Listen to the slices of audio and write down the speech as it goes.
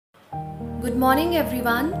Good morning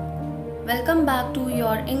everyone. Welcome back to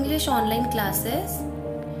your English online classes.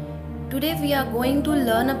 Today we are going to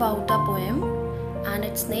learn about a poem and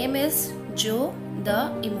its name is Joe the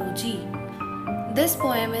Emoji. This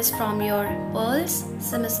poem is from your Pearls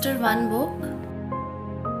Semester 1 book.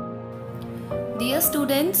 Dear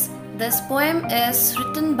students, this poem is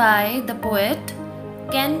written by the poet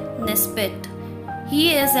Ken Nesbitt.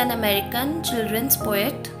 He is an American children's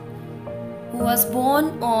poet who was born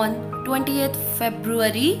on 20th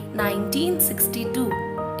February 1962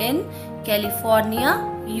 in California,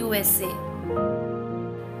 USA.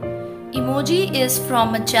 Emoji is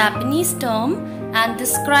from a Japanese term and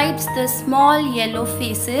describes the small yellow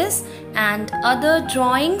faces and other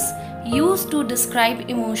drawings used to describe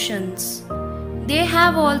emotions. They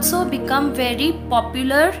have also become very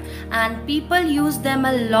popular and people use them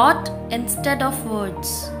a lot instead of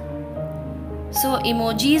words. So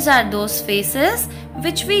emojis are those faces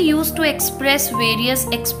which we use to express various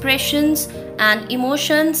expressions and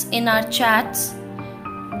emotions in our chats.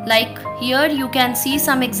 Like here you can see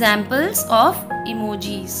some examples of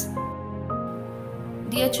emojis.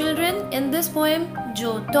 Dear children, in this poem,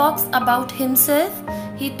 Joe talks about himself.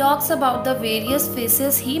 He talks about the various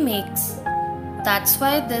faces he makes. That's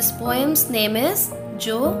why this poem's name is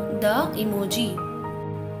Joe the Emoji.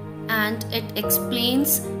 And it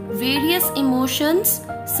explains various emotions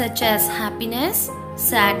such as happiness,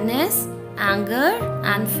 sadness, anger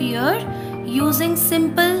and fear using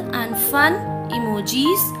simple and fun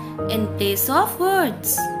emojis in place of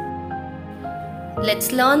words.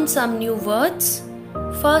 Let's learn some new words.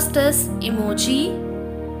 First is emoji.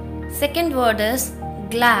 Second word is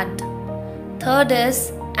glad. Third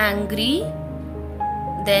is angry.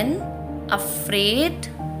 Then afraid.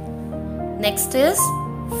 Next is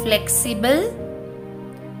flexible.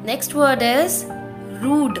 Next word is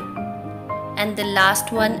rude. And the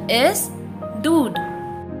last one is dude.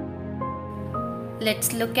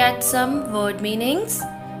 Let's look at some word meanings.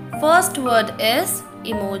 First word is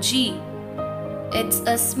emoji. It's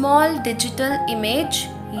a small digital image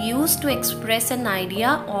used to express an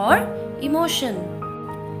idea or emotion.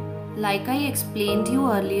 Like I explained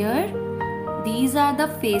you earlier, these are the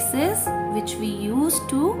faces which we use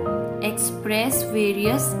to express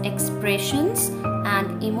various expressions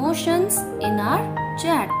and emotions in our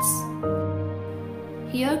chats.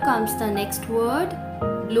 Here comes the next word,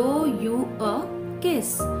 blow you a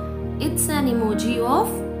kiss. It's an emoji of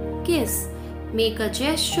kiss. Make a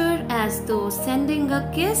gesture as though sending a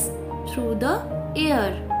kiss through the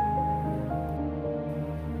air.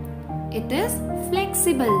 It is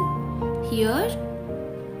flexible. Here,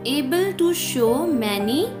 able to show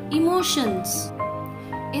many emotions.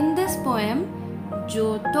 In this poem,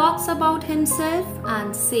 Joe talks about himself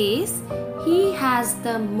and says he has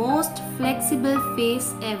the most flexible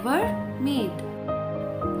face ever made.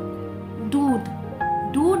 Dude.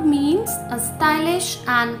 Dude means a stylish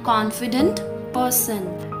and confident person.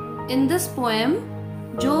 In this poem,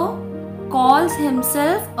 Joe calls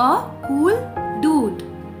himself a cool dude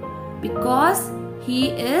because he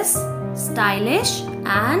is stylish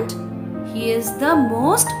and he is the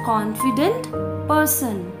most confident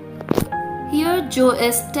person. Here Joe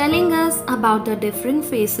is telling us about the different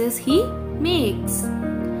faces he makes.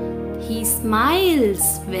 He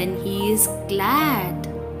smiles when he is glad.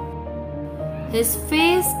 His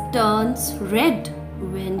face turns red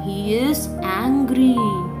when he is angry.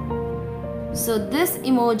 So this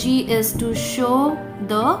emoji is to show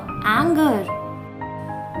the anger.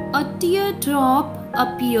 A teardrop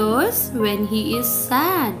appears when he is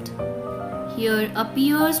sad. Here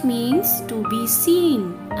appears means to be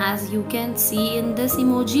seen, as you can see in this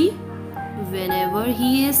emoji. Whenever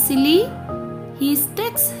he is silly, he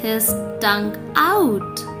sticks his tongue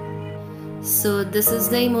out. So this is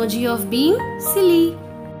the emoji of being silly.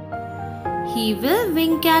 He will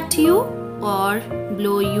wink at you or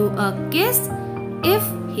blow you a kiss if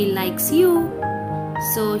he likes you.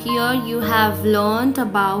 So here you have learned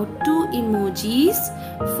about two emojis.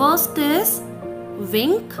 First is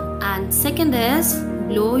wink and second is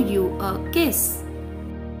blow you a kiss.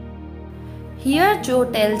 Here Joe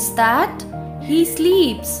tells that he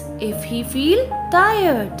sleeps if he feels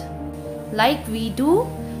tired. Like we do,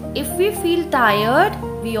 if we feel tired,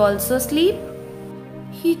 we also sleep.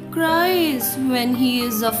 He cries when he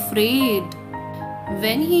is afraid.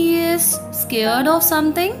 When he is scared of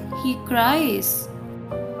something, he cries.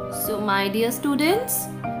 So my dear students,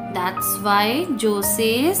 that's why Joe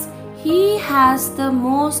says he has the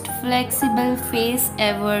most flexible face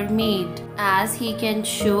ever made, as he can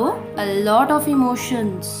show a lot of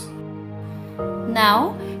emotions.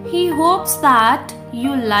 Now he hopes that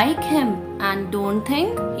you like him and don't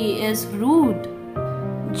think he is rude.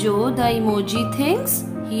 Joe the emoji thinks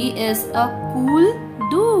he is a cool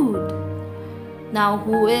dude. Now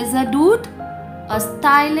who is a dude? A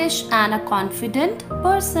stylish and a confident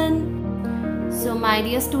person. So my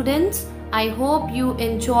dear students, I hope you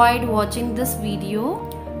enjoyed watching this video.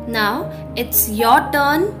 Now it's your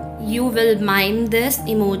turn. You will mime this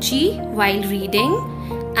emoji while reading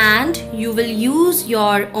and you will use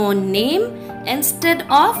your own name instead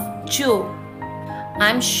of Joe.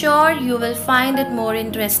 I'm sure you will find it more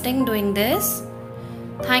interesting doing this.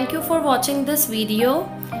 Thank you for watching this video,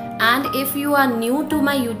 and if you are new to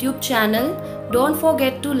my YouTube channel, don't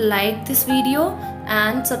forget to like this video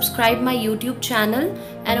and subscribe my YouTube channel,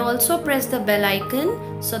 and also press the bell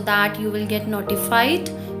icon so that you will get notified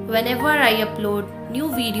whenever I upload new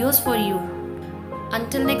videos for you.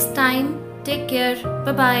 Until next time, take care.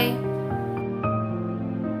 Bye bye.